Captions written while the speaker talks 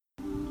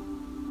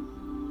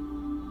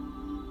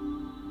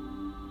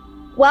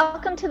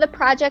Welcome to the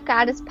Project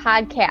Goddess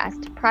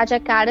podcast.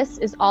 Project Goddess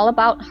is all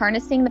about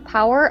harnessing the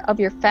power of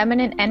your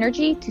feminine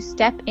energy to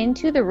step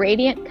into the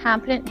radiant,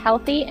 confident,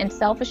 healthy, and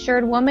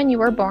self-assured woman you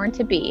were born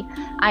to be.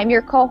 I'm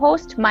your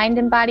co-host, mind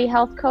and body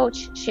health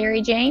coach,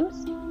 Sherry James.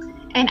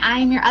 And I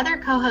am your other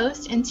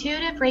co-host,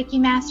 intuitive Reiki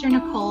master,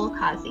 Nicole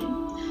Kazi.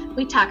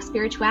 We talk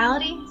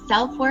spirituality,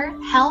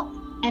 self-worth, health,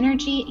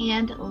 energy,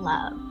 and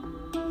love.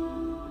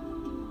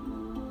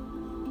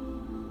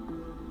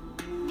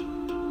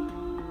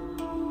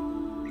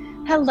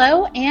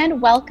 Hello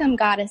and welcome,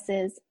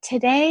 goddesses.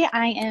 Today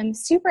I am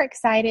super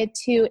excited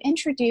to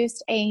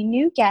introduce a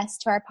new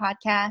guest to our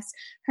podcast.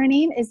 Her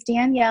name is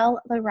Danielle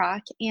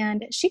LaRock,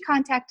 and she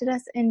contacted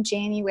us in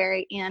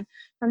January. And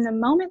from the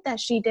moment that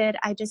she did,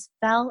 I just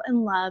fell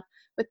in love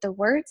with the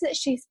words that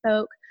she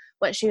spoke,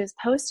 what she was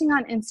posting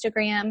on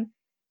Instagram,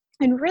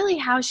 and really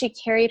how she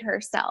carried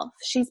herself.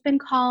 She's been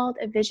called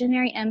a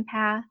visionary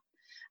empath,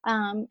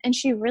 and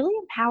she really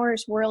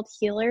empowers world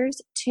healers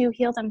to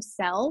heal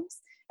themselves.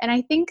 And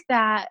I think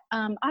that,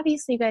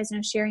 obviously you guys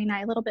know Sherry and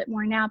I a little bit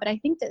more now, but I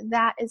think that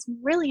that is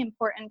really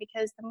important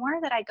because the more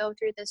that I go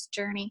through this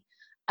journey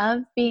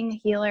of being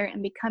a healer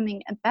and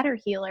becoming a better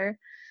healer,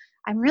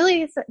 I'm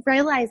really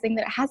realizing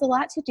that it has a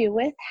lot to do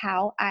with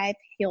how I've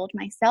healed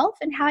myself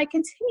and how I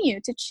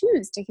continue to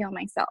choose to heal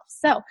myself.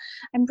 So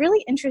I'm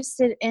really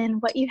interested in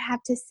what you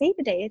have to say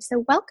today.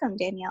 So welcome,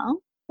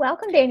 Danielle.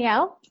 Welcome,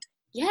 Danielle.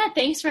 Yeah,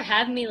 thanks for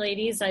having me,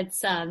 ladies.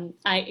 It's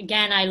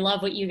I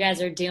love what you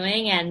guys are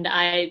doing, and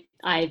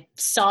I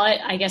saw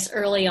it, I guess,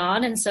 early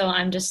on, and so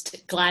I'm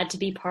just glad to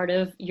be part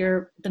of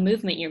the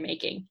movement you're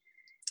making.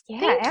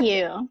 Yeah, thank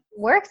you.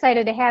 We're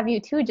excited to have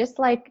you too. Just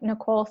like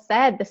Nicole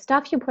said, the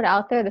stuff you put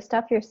out there, the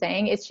stuff you're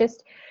saying, it's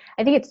just,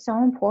 I think it's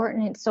so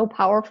important. It's so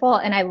powerful,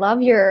 and I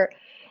love your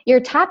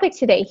topic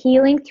today,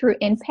 healing through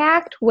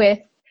impact,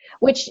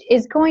 which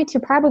is going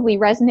to probably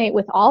resonate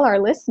with all our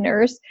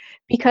listeners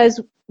because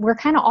we're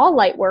kind of all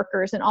light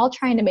workers and all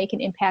trying to make an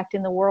impact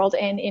in the world.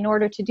 And in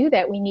order to do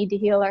that, we need to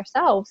heal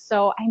ourselves.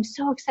 So I'm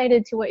so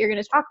excited to what you're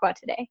going to talk about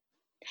today.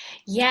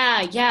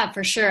 Yeah,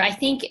 for sure. I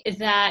think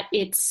that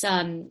it's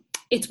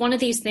one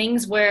of these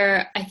things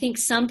where I think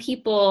some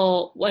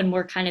people, when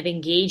we're kind of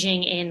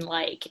engaging in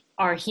like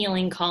our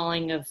healing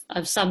calling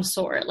of some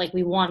sort, like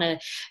we want to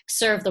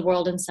serve the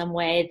world in some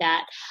way,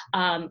 that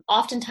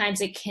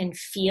oftentimes it can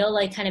feel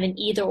like kind of an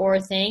either or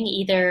thing.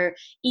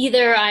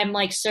 Either I'm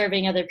like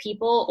serving other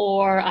people,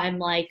 or I'm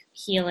like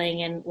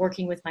healing and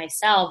working with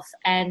myself.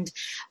 And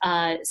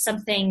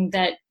something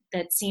that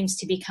seems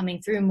to be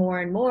coming through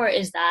more and more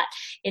is that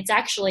it's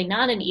actually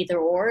not an either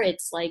or.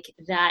 It's like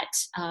that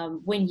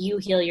when you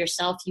heal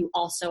yourself, you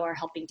also are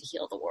helping to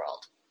heal the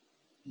world.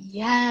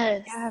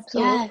 Yes, yeah,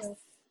 absolutely. Yes.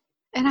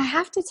 And I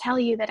have to tell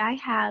you that I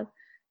have,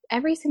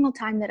 every single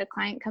time that a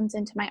client comes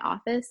into my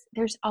office,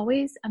 there's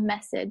always a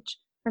message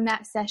from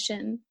that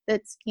session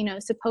that's,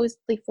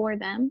 supposedly for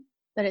them,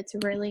 but it's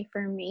really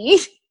for me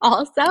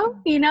also,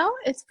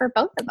 it's for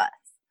both of us.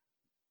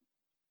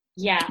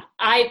 Yeah,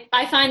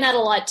 I find that a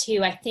lot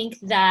too. I think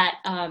that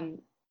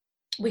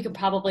we could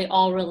probably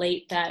all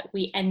relate that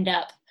we end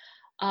up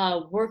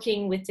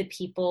working with the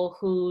people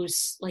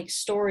whose like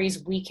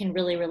stories we can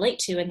really relate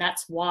to, and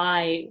that's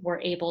why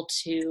we're able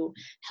to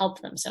help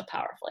them so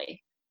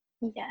powerfully.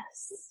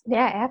 Yes.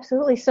 Yeah,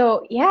 absolutely.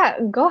 So yeah,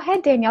 go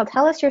ahead, Danielle.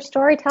 Tell us your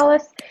story. Tell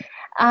us,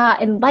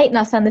 enlighten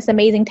us on this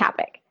amazing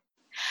topic.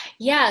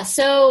 Yeah,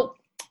 so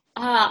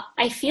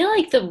I feel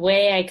like the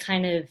way I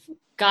kind of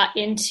got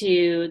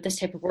into this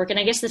type of work, and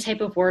I guess the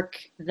type of work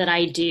that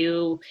I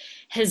do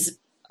has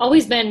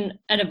always been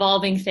an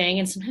evolving thing,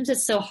 and sometimes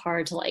it's so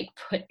hard to like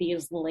put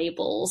these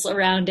labels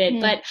around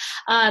it. But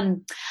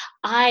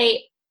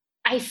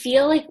I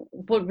feel like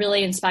what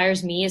really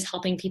inspires me is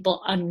helping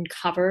people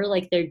uncover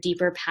like their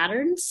deeper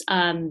patterns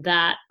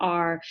that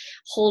are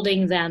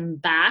holding them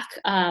back,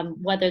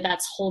 whether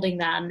that's holding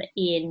them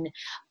in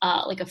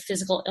like a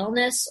physical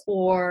illness,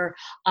 or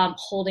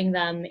holding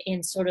them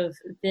in sort of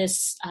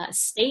this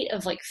state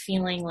of like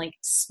feeling like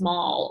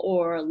small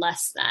or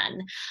less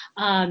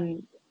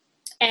than.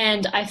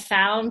 And I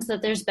found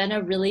that there's been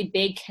a really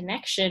big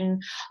connection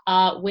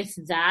with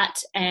that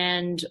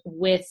and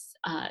with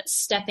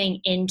stepping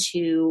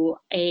into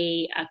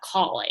a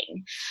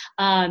calling.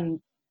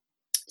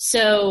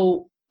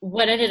 So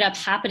what ended up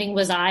happening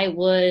was I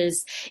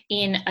was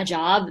in a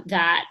job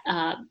that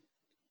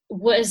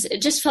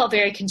it just felt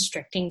very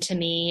constricting to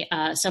me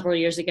several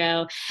years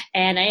ago.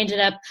 And I ended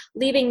up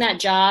leaving that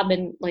job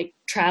and like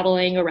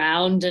traveling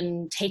around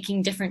and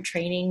taking different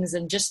trainings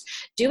and just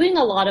doing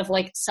a lot of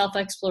like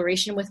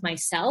self-exploration with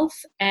myself.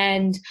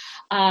 And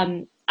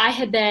I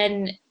had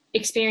been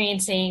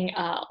experiencing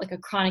like a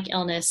chronic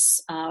illness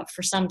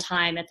for some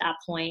time at that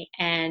point.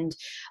 And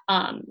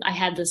I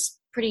had this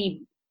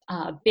pretty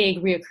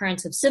big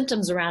reoccurrence of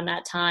symptoms around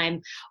that time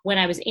when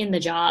I was in the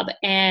job.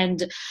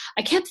 And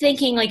I kept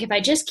thinking, like, if I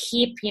just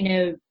keep,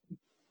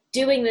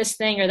 doing this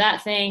thing or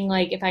that thing,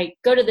 like if I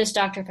go to this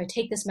doctor, if I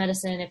take this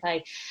medicine, if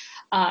I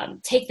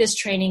take this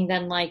training,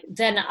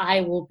 then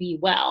I will be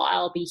well,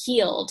 I'll be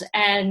healed.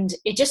 And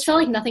it just felt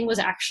like nothing was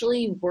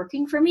actually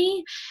working for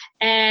me.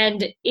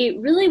 And it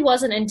really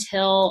wasn't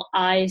until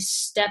I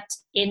stepped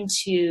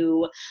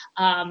into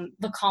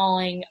the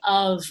calling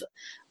of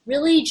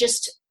really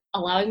just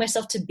allowing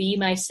myself to be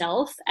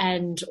myself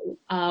and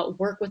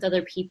work with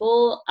other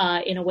people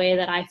in a way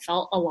that I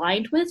felt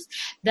aligned with,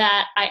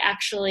 that I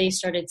actually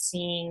started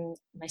seeing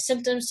my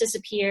symptoms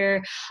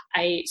disappear.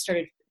 I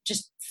started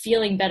just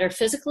feeling better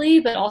physically,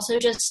 but also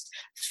just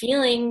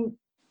feeling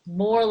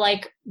more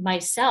like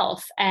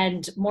myself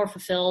and more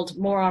fulfilled,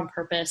 more on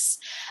purpose.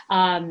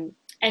 And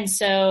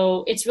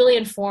so it's really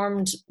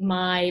informed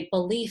my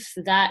belief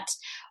that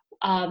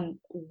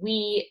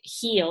we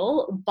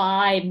heal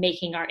by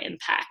making our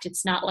impact.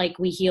 It's not like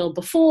we heal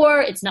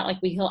before, it's not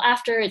like we heal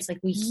after, it's like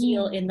we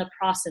heal in the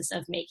process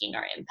of making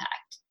our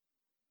impact.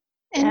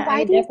 And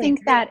why do you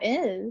think that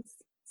is?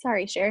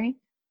 Sorry, Sherry.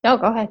 No,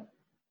 go ahead.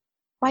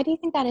 Why do you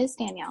think that is,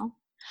 Danielle?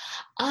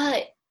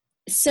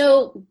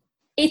 So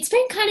it's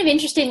been kind of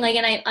interesting,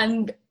 and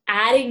I'm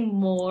adding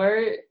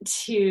more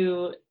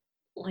to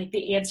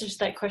the answers to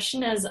that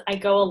question as I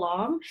go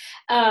along.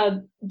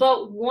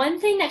 But one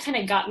thing that kind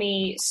of got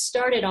me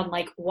started on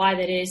why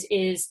that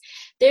is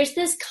there's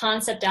this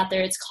concept out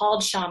there. It's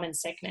called shaman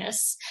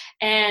sickness.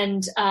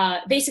 And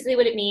basically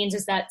what it means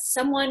is that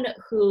someone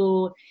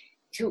who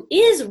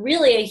is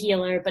really a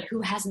healer, but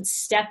who hasn't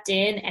stepped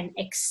in and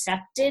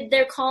accepted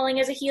their calling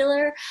as a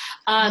healer,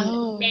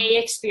 may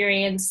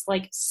experience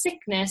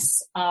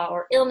sickness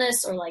or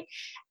illness or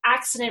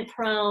accident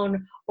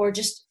prone, or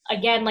just,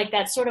 again,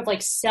 that sort of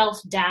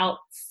self-doubt,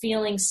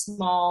 feeling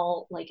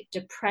small,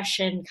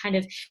 depression, kind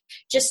of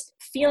just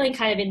feeling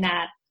kind of in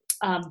that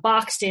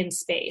boxed in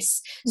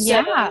space.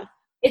 So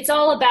it's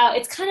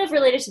it's kind of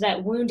related to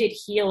that wounded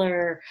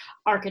healer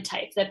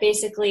archetype, that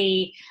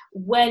basically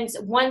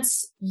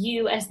once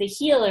you as the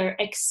healer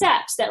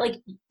accepts that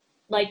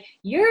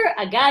you're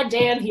a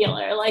goddamn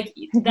healer,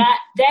 that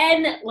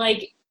then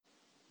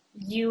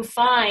you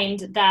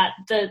find that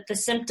the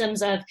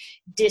symptoms of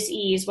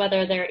dis-ease,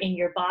 whether they're in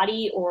your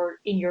body or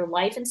in your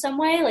life in some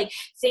way,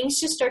 things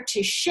just start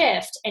to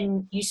shift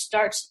and you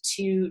start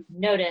to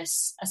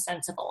notice a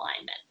sense of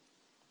alignment.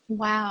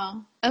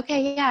 Wow.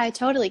 Okay. Yeah, I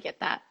totally get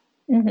that.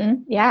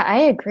 Mm-hmm. Yeah,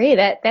 I agree.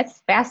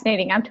 That's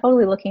fascinating. I'm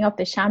totally looking up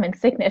the shaman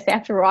sickness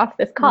after we're off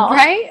this call.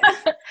 Right?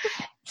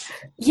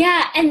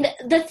 Yeah. And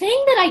the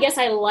thing that I guess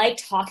I like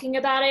talking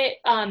about it,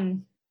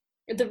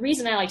 the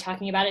reason I like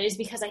talking about it is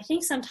because I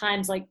think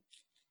sometimes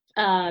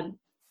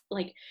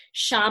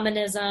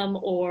shamanism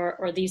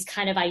or these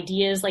kind of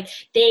ideas,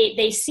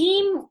 they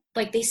seem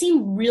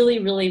really,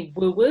 really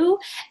woo-woo.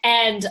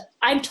 And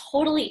I'm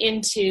totally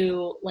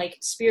into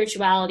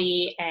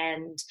spirituality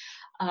and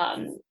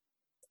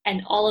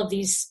all of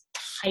these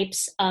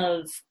types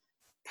of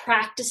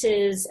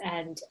practices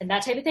and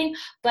that type of thing.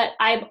 But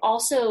I'm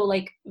also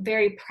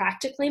very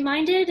practically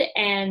minded,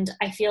 and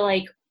I feel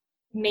like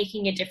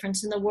making a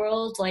difference in the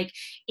world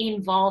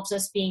involves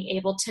us being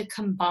able to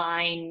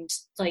combine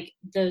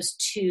those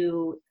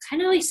two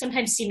kind of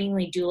sometimes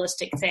seemingly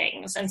dualistic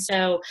things. And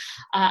so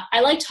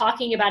I like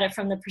talking about it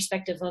from the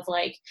perspective of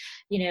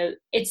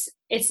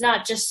it's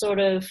not just sort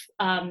of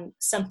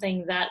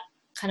something that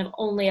kind of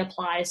only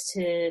applies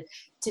to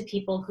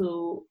people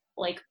who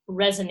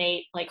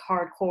resonate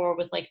hardcore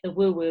with the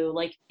woo-woo.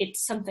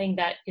 It's something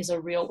that is a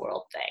real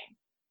world thing.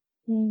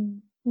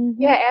 Mm-hmm.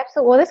 Yeah,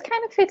 absolutely. Well, this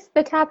kind of fits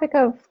the topic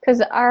of,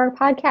 because our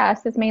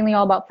podcast is mainly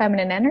all about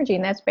feminine energy,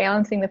 and that's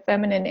balancing the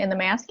feminine and the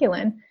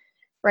masculine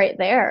right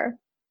there.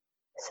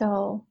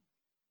 So,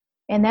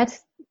 and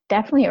that's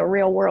definitely a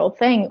real world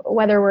thing,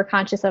 whether we're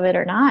conscious of it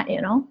or not,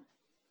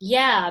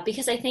 Yeah,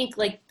 because I think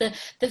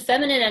the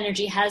feminine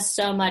energy has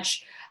so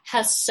much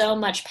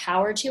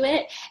power to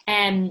it.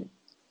 And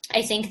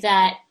I think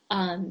that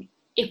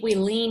if we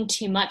lean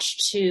too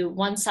much to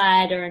one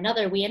side or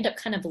another, we end up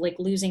kind of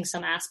losing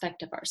some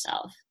aspect of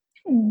ourselves.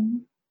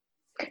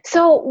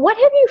 So what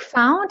have you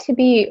found to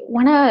be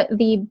one of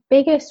the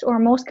biggest or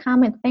most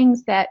common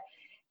things that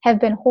have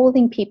been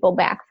holding people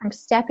back from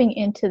stepping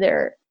into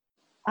their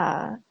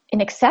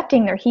and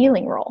accepting their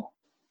healing role?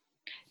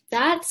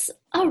 That's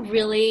a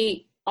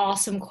really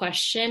awesome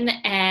question.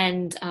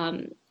 And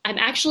I'm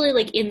actually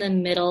in the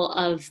middle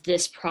of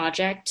this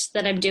project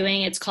that I'm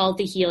doing. It's called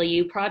the Heal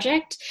You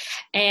Project.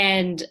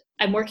 And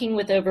I'm working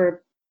with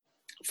over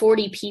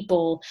 40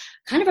 people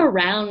kind of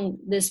around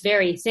this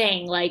very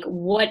thing.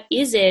 What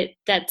is it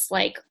that's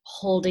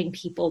holding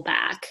people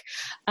back?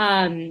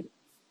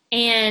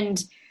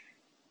 And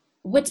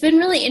what's been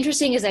really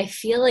interesting is I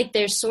feel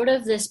there's sort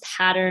of this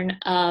pattern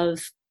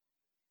of,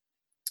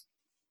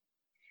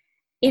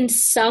 in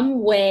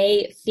some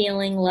way,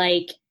 feeling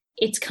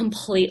it's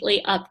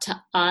completely up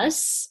to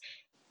us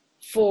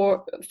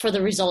for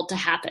the result to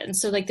happen.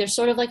 So there's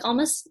sort of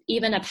almost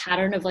even a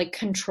pattern of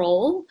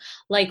control.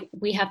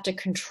 We have to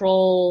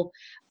control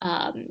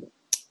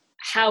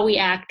how we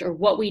act or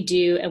what we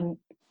do, and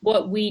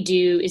what we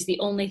do is the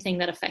only thing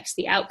that affects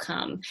the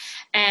outcome.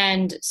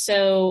 And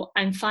so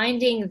I'm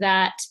finding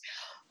that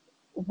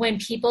when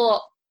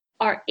people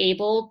are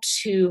able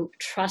to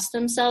trust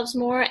themselves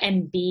more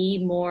and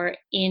be more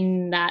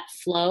in that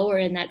flow or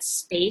in that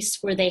space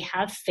where they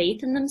have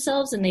faith in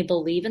themselves and they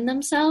believe in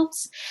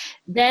themselves,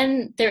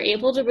 then they're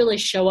able to really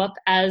show up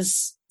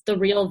as the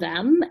real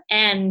them,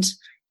 and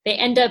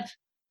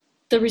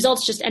the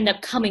results just end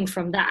up coming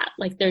from that.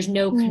 Like there's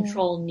no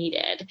control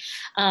needed.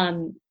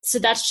 So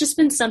that's just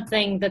been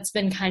something that's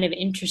been kind of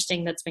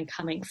interesting that's been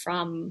coming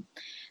from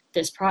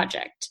this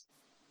project.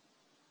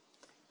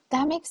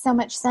 That makes so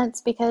much sense,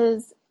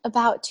 because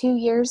about 2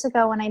 years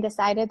ago, when I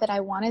decided that I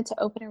wanted to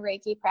open a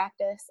Reiki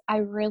practice, I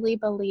really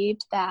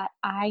believed that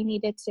I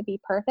needed to be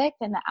perfect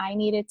and that I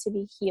needed to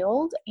be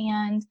healed.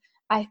 And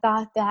I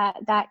thought that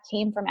that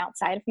came from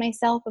outside of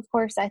myself. Of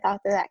course, I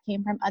thought that that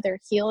came from other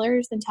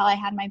healers, until I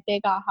had my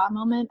big aha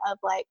moment of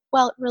like,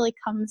 well, it really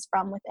comes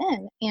from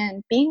within,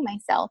 and being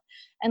myself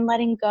and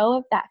letting go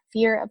of that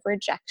fear of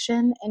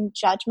rejection and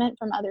judgment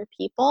from other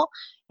people.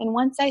 And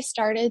once I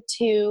started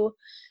to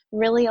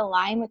really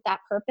align with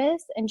that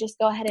purpose and just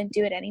go ahead and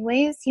do it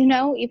anyways,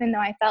 even though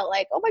I felt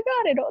like, oh my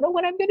God, I don't know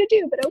what I'm going to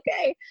do, but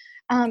okay.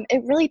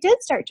 It really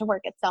did start to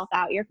work itself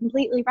out. You're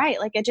completely right.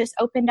 Like it just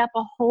opened up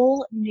a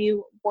whole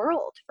new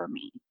world for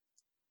me.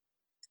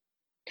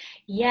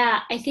 Yeah,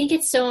 I think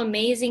it's so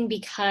amazing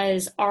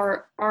because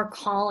our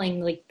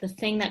calling, like the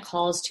thing that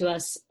calls to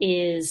us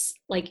is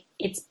like,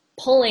 it's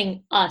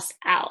pulling us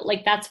out.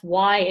 Like that's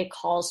why it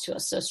calls to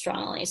us so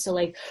strongly. So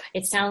like,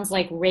 it sounds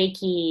like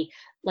Reiki,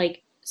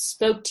 like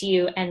spoke to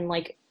you and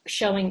like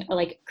showing,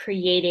 like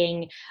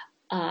creating,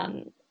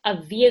 a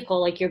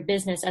vehicle, like your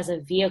business as a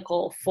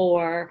vehicle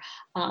for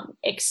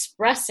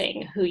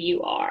expressing who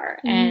you are.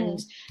 And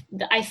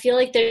I feel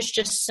like there's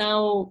just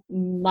so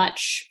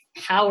much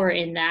power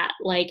in that,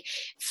 like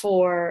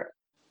for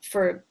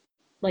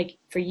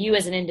you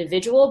as an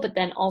individual, but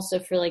then also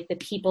for like the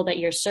people that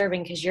you're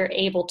serving, because you're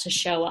able to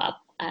show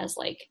up as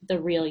like the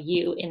real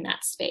you in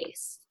that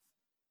space.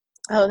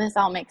 Oh, this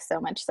all makes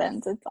so much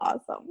sense. It's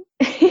awesome.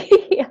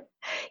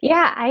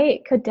 Yeah,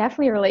 I could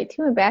definitely relate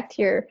to it. Back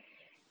to your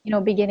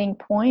beginning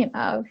point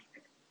of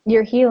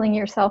you're healing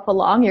yourself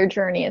along your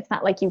journey. It's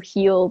not like you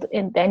healed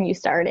and then you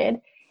started.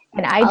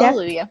 And I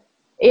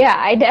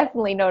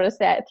definitely noticed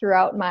that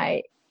throughout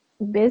my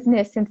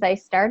business since I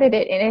started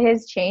it, and it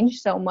has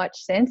changed so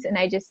much since. And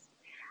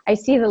I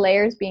see the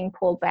layers being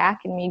pulled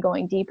back and me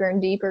going deeper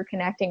and deeper,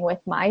 connecting with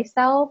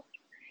myself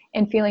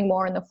and feeling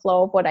more in the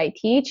flow of what I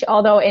teach.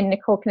 Although, and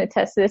Nicole can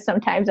attest to this,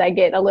 sometimes I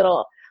get a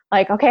little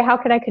like, okay, how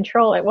can I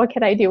control it? What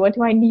can I do? What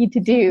do I need to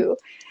do?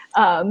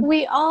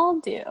 We all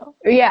do.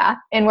 Yeah.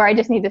 And where I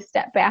just need to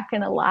step back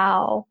and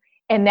allow.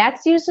 And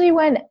that's usually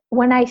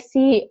when I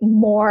see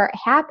more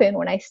happen,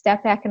 when I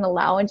step back and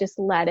allow and just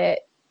let it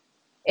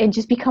and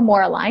just become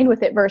more aligned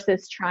with it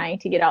versus trying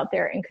to get out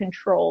there and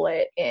control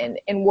it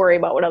and worry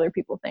about what other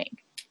people think.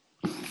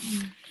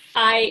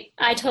 I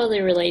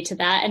totally relate to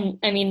that. And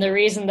I mean, the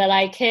reason that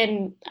I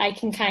can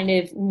kind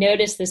of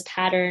notice this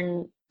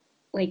pattern,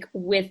 like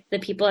with the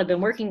people I've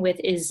been working with,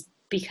 is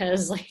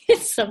because like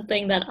it's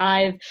something that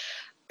I've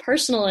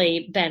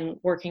personally been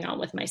working on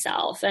with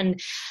myself.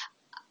 And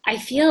I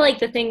feel like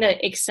the thing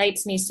that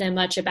excites me so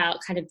much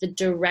about kind of the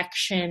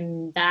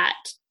direction that,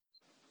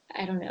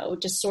 I don't know,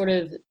 just sort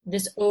of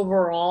this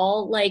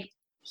overall like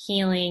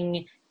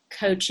healing,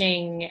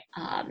 coaching,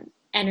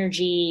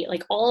 energy,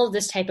 like all of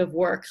this type of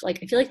work, like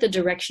I feel like the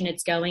direction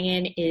it's going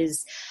in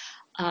is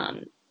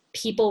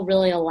people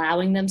really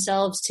allowing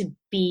themselves to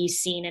be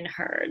seen and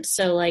heard.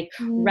 So like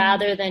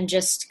rather than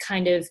just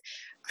kind of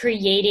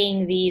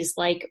creating these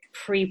like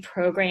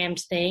pre-programmed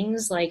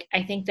things, like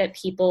I think that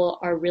people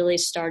are really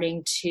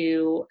starting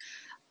to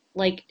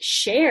like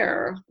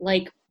share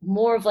like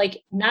more of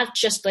like not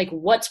just like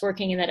what's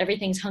working and that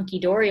everything's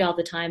hunky-dory all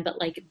the time, but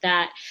like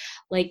that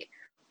like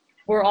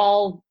we're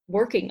all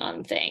working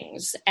on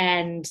things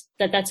and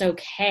that's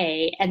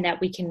okay, and that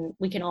we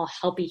can all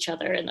help each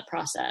other in the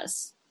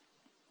process.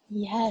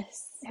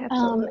 Yes.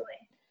 Absolutely.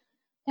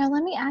 Now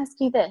let me ask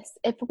you this.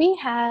 If we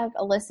have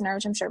a listener,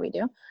 which I'm sure we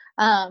do,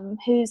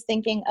 who's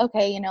thinking,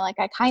 okay, like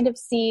I kind of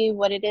see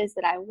what it is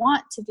that I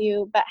want to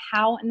do, but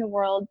how in the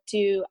world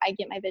do I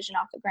get my vision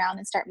off the ground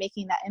and start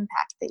making that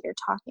impact that you're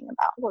talking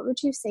about? What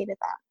would you say to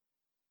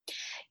that?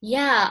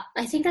 Yeah,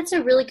 I think that's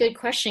a really good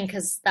question,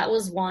 because that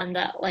was one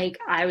that like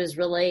I was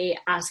really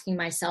asking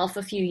myself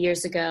a few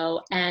years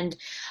ago. And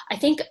I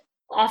think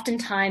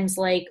oftentimes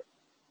like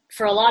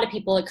for a lot of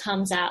people, it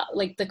comes out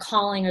like the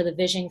calling or the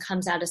vision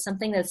comes out as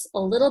something that's a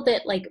little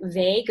bit like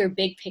vague or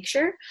big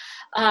picture.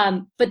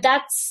 But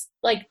that's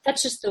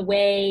just the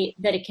way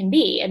that it can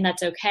be, and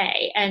that's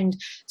okay. And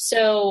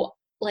so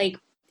like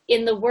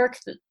in the work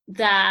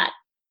that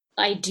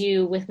I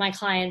do with my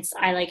clients,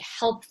 I like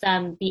help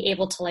them be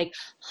able to like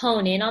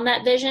hone in on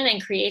that vision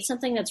and create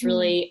something that's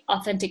really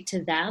authentic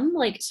to them.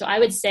 Like, so I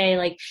would say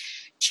like,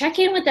 check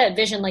in with that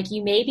vision. Like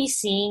you may be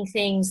seeing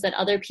things that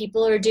other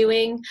people are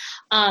doing,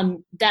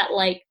 that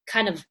like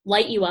kind of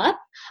light you up.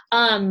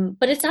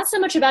 But it's not so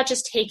much about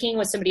just taking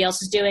what somebody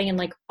else is doing and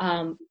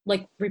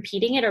like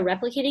repeating it or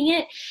replicating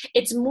it.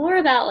 It's more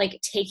about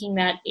like taking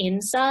that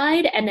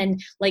inside and then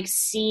like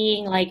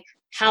seeing like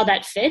how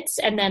that fits,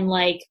 and then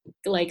like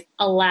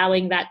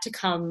allowing that to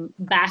come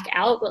back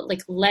out, but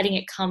like letting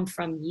it come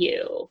from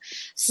you.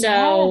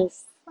 So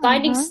Yes.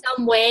 finding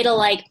some way to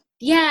like,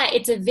 yeah,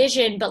 it's a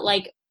vision, but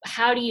like,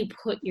 how do you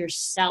put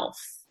yourself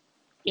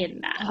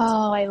in that?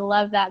 Oh, I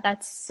love that.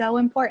 That's so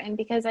important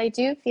because I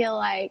do feel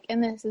like,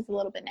 and this is a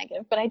little bit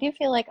negative, but I do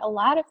feel like a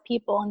lot of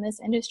people in this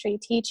industry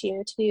teach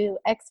you to do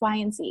X, Y,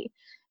 and Z.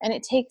 And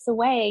it takes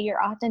away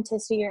your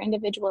authenticity, your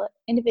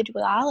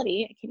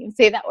individuality. I can't even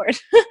say that word.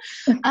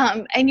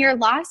 And you're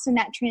lost in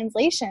that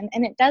translation.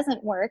 And it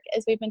doesn't work,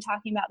 as we've been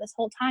talking about this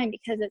whole time,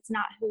 because it's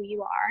not who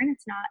you are and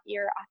it's not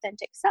your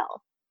authentic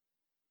self.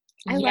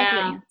 I love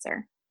your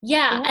answer.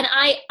 Yeah, and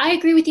I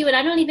agree with you, and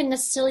I don't even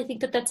necessarily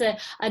think that that's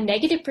a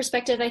negative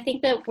perspective. I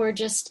think that we're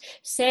just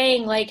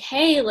saying like,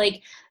 hey,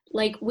 like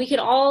we could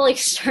all like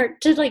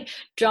start to like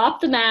drop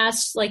the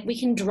masks, like we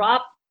can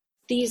drop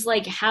these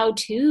like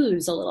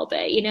how-tos a little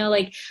bit, you know,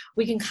 like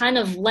we can kind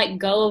of let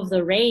go of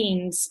the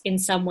reins in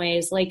some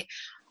ways. Like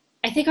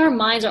I think our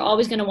minds are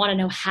always going to want to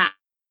know how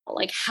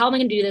am I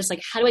going to do this?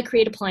 Like, how do I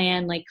create a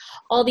plan? Like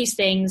all these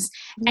things.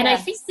 Yes. And I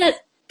think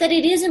that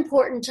it is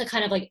important to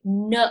kind of like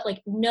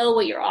know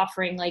what you're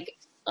offering. Like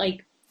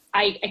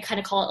I kind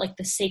of call it like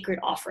the sacred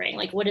offering.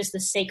 Like what is the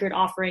sacred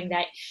offering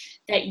that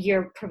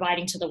you're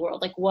providing to the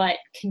world? Like what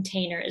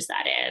container is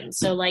that in?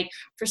 So like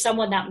for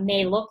someone that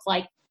may look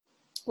like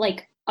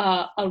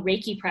a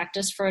Reiki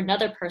practice, for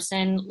another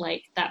person,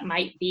 like that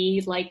might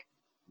be like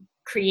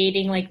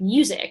creating like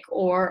music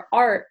or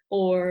art,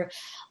 or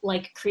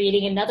like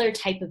creating another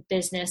type of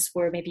business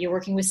where maybe you're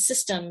working with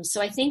systems.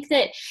 So I think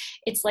that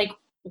it's like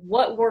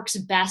what works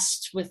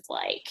best with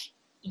like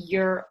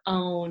your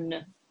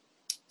own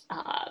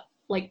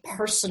like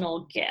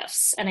personal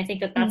gifts. And I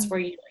think that that's where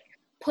you like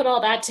put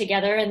all that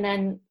together, and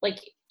then like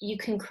you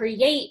can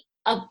create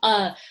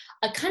a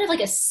kind of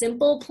like a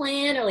simple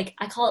plan, or like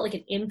I call it like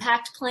an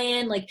impact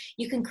plan. Like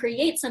you can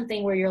create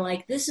something where you're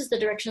like, this is the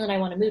direction that I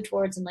want to move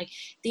towards, and like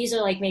these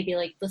are like maybe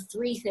like the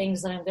 3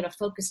 things that I'm going to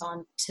focus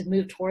on to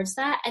move towards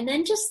that. And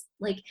then just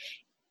like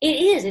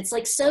it's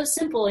like so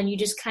simple, and you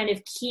just kind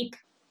of keep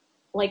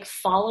like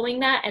following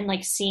that and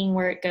like seeing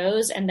where it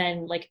goes, and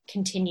then like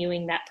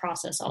continuing that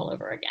process all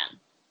over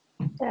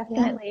again.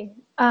 Definitely.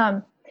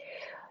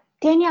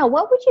 Danielle,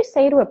 what would you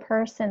say to a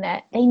person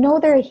that they know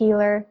they're a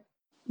healer,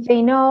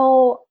 they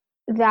know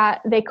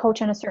that they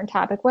coach on a certain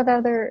topic,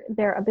 whether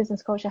they're a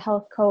business coach, a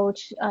health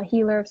coach, a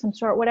healer of some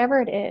sort, whatever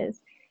it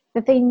is,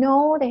 that they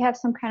know they have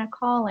some kind of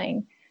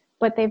calling,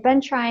 but they've been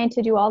trying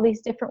to do all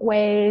these different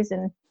ways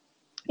and,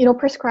 you know,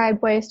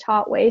 prescribed ways,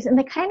 taught ways, and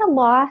they kind of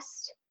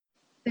lost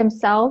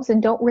themselves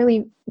and don't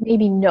really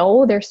maybe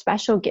know their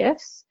special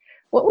gifts.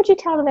 What would you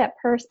tell to that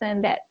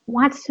person that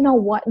wants to know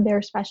what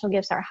their special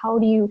gifts are? How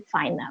do you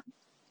find them?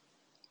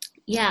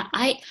 Yeah,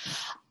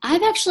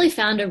 I've actually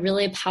found a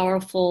really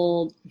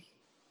powerful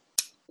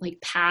like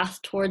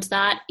path towards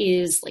that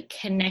is like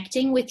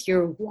connecting with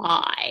your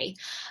why.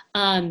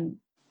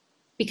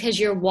 Because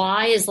your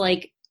why is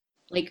like,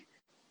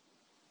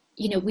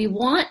 you know, we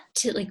want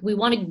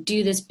to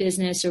do this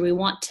business, or we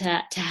want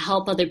to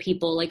help other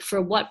people. Like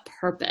for what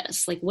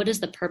purpose? Like what is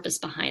the purpose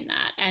behind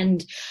that?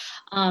 And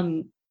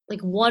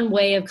like one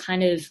way of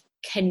kind of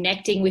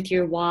connecting with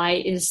your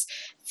why is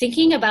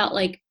thinking about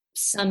like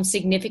some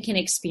significant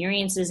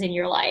experiences in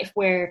your life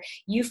where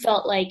you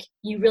felt like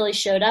you really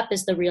showed up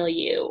as the real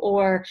you,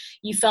 or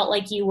you felt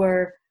like you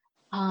were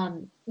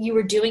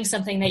doing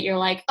something that you're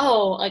like,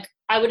 oh, like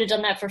I would have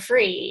done that for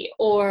free,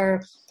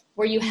 or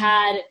where you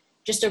had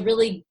just a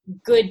really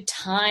good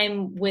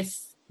time with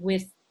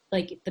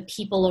like the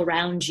people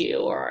around you,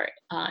 or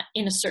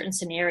in a certain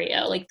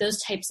scenario, like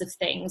those types of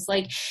things.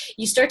 Like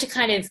you start to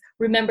kind of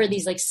remember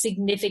these like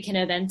significant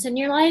events in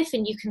your life,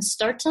 and you can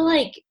start to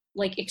like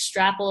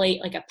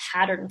extrapolate like a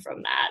pattern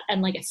from that,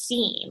 and like a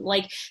theme.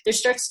 Like there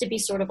starts to be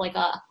sort of like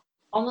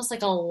almost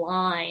like a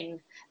line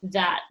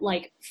that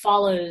like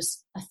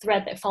follows a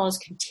thread that follows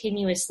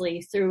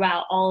continuously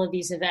throughout all of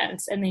these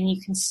events. And then you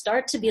can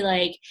start to be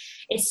like,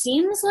 it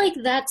seems like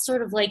that's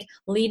sort of like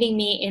leading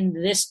me in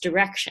this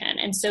direction.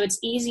 And so it's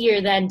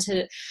easier then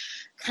to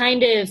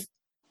kind of,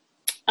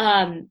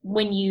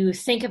 when you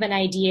think of an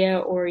idea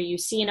or you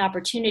see an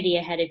opportunity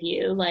ahead of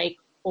you, like,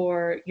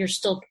 or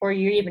you're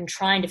even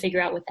trying to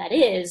figure out what that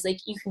is, like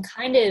you can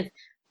kind of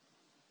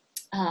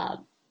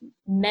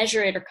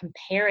measure it or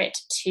compare it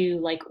to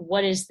like,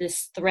 what is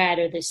this thread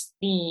or this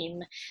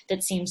theme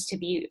that seems to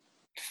be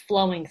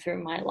flowing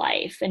through my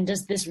life, and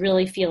does this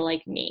really feel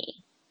like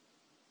me?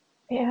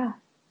 Yeah,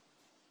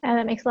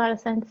 that makes a lot of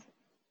sense.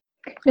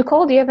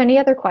 Nicole, do you have any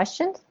other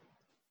questions?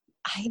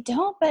 I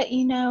don't, but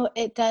you know,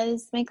 it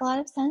does make a lot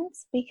of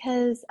sense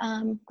because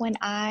when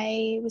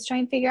I was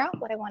trying to figure out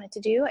what I wanted to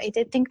do, I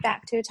did think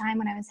back to a time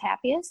when I was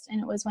happiest, and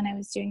it was when I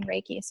was doing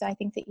Reiki. So I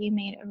think that you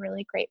made a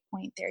really great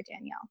point there,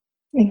 Danielle.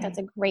 I think that's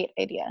a great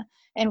idea.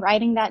 And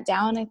writing that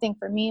down, I think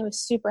for me was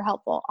super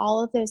helpful.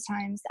 All of those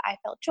times that I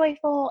felt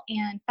joyful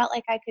and felt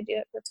like I could do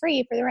it for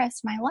free for the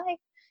rest of my life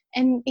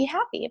and be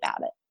happy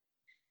about it.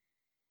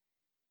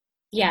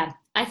 Yeah,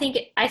 I think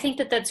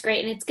that that's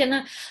great. And it's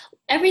gonna,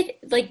 everything,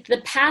 like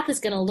the path is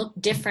going to look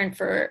different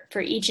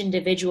for each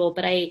individual,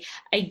 but I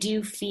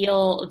do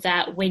feel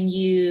that when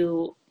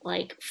you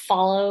like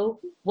follow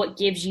what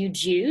gives you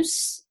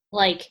juice,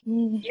 like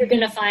you're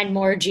going to find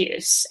more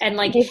juice. And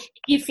like if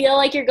you feel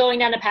like you're going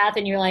down a path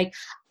and you're like,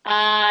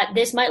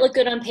 this might look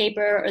good on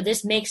paper or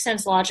this makes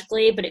sense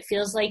logically, but it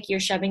feels like you're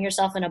shoving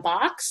yourself in a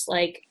box,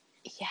 like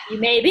you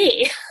may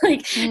be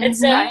like, and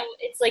so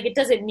it's like, it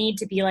doesn't need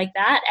to be like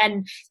that.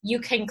 And you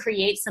can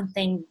create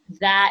something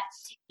that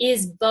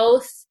is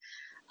both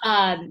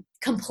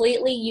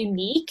completely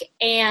unique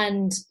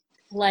and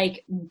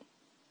like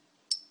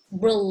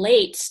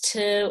relates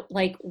to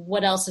like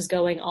what else is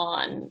going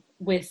on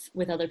with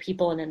other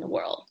people and in the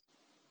world.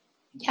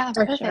 Yeah,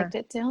 For perfect. sure.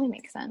 It totally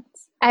makes sense.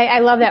 I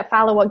love that.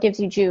 Follow what gives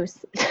you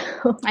juice.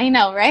 I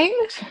know, right?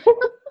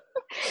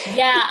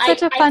 Yeah.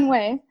 Such a fun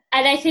way.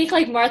 And I think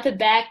like Martha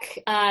Beck,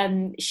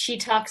 she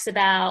talks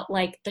about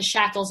like the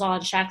shackles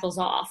on, shackles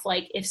off.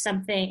 Like if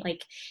something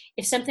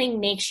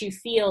makes you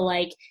feel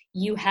like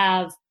you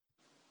have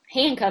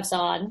handcuffs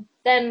on,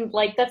 then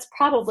like that's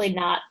probably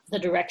not the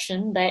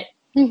direction that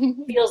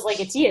feels like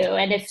it's you.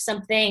 And if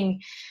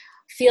something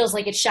feels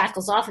like it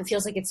shackles off, it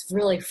feels like it's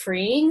really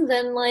freeing,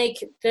 then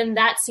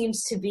that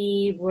seems to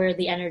be where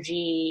the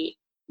energy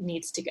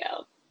needs to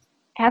go.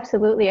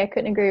 Absolutely. I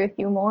couldn't agree with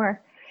you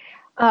more.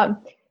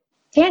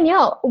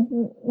 Danielle,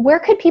 where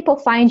could people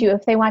find you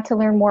if they want to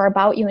learn more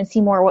about you and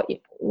see more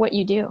what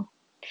you do?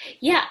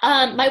 Yeah,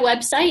 my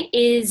website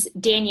is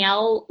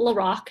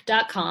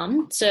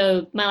daniellelarrock.com.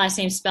 So my last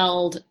name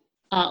spelled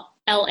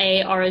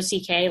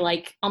LAROCK,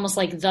 like almost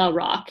like The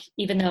Rock,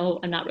 even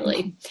though I'm not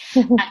really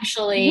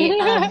actually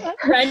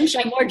French.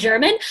 I'm more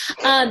German.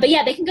 But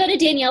yeah, they can go to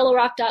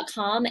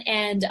daniellelarrock.com,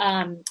 and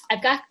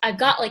I've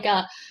got like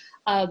a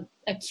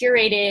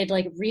curated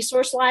like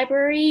resource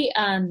library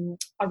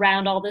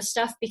around all this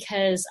stuff,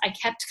 because I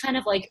kept kind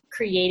of like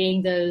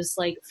creating those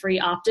like free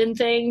opt-in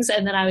things,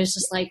 and then I was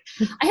just like,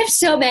 I have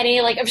so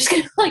many, like I'm just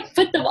gonna like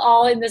put them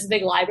all in this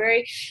big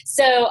library.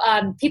 So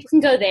people can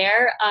go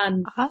there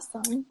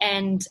awesome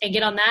and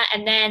get on that.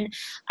 And then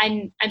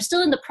I'm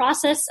still in the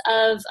process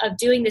of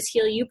doing this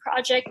Heal You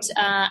project.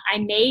 I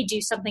may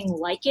do something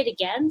like it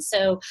again,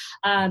 so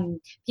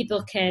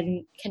people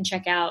can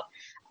check out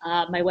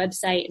my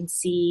website and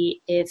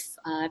see if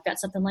I've got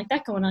something like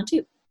that going on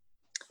too.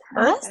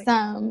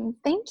 Awesome.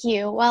 Thank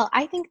you. Well,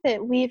 I think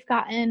that we've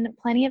gotten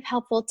plenty of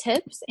helpful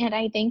tips, and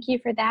I thank you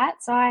for that.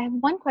 So I have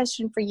one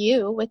question for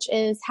you, which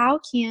is, how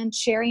can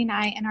Sherry and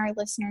I and our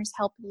listeners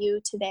help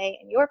you today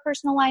in your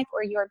personal life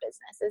or your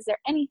business? Is there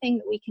anything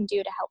that we can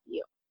do to help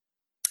you?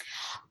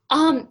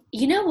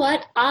 You know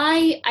what?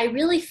 I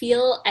really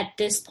feel at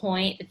this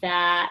point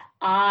that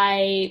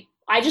I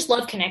just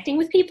love connecting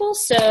with people.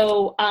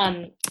 So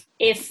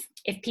if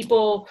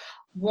people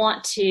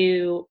want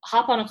to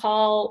hop on a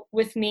call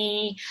with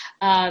me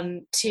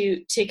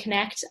to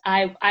connect,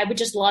 I would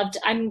just love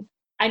to.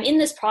 I'm in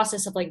this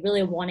process of like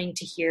really wanting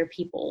to hear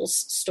people's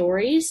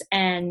stories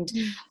and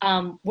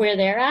where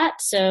they're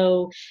at.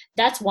 So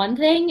that's one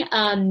thing.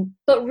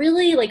 But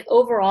really, like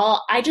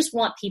overall, I just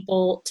want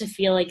people to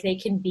feel like they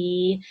can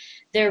be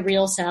their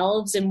real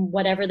selves in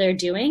whatever they're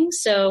doing.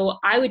 So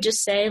I would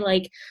just say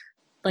like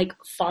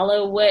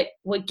follow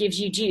what gives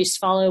you juice,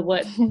 follow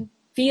what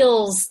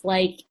feels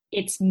like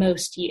it's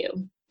most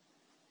you.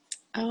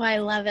 Oh, I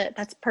love it.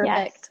 That's perfect.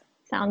 Yes.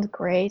 Sounds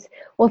great.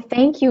 Well,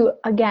 thank you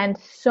again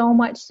so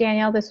much,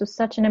 Danielle. This was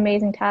such an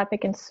amazing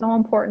topic and so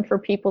important for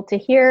people to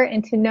hear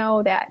and to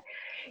know that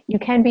you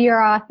can be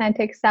your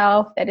authentic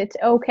self, that it's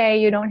okay.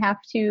 You don't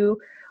have to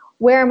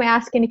wear a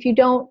mask. And if you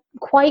don't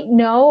quite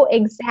know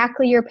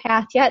exactly your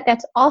path yet,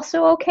 that's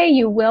also okay.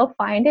 You will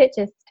find it.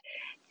 Just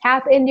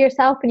tap into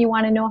yourself, and you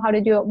want to know how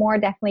to do it more,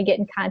 definitely get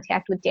in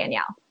contact with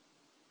Danielle.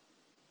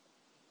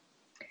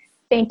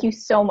 Thank you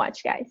so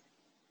much, guys.